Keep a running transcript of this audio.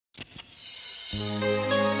If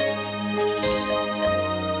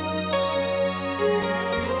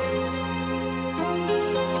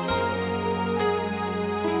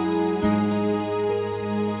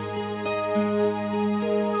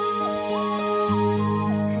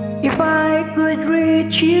I could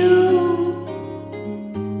reach you,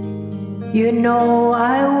 you know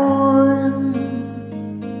I would.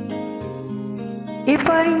 If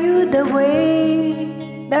I knew the way,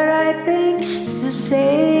 the right things to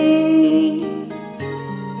say.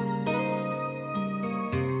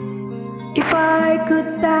 If I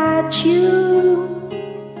could touch you,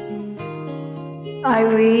 I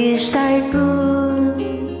wish I could.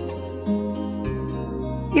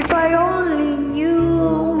 If I only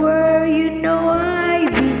knew where, you know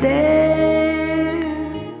I'd be there.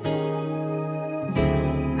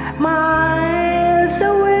 Miles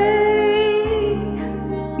away,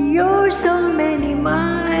 you're so many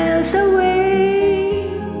miles away,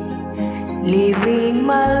 living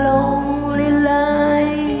my lonely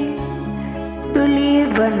life to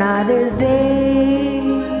live another day.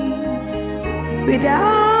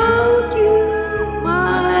 Without you,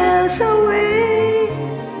 miles away,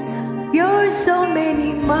 you're so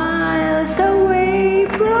many miles away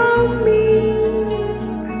from me,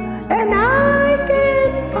 and I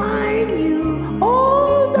can't find you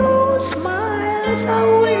all those miles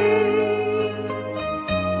away.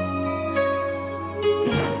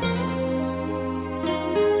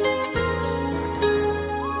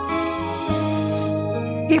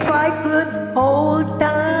 If I could hold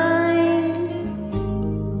time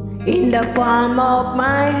in the palm of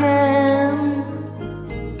my hand,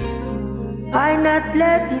 I'd not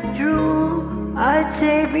let it through, I'd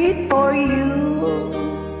save it for you.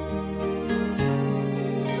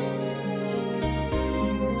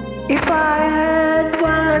 If I had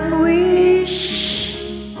one wish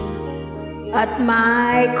at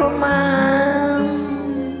my command,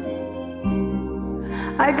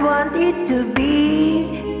 I'd want it to be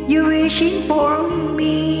you wishing for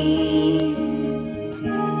me.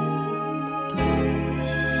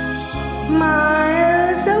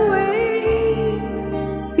 Miles away,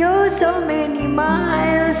 you're so many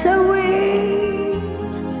miles away,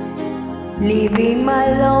 living my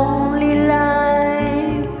lonely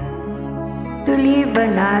life to live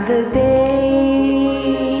another day.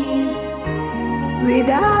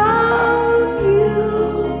 Without you,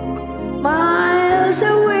 miles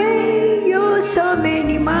away, you're so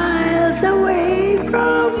many miles away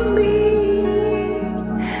from me,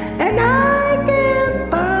 and I can't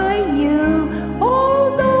find you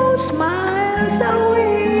all those miles away.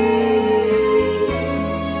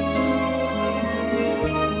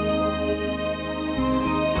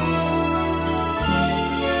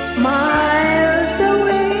 Miles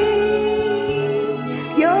away,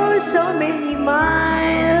 you're so many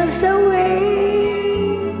miles away,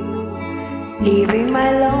 living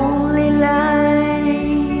my lonely life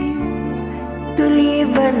to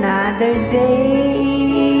live another day.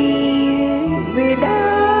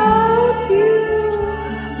 Without you,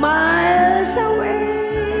 miles away,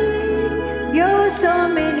 you're so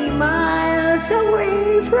many miles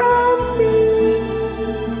away from me,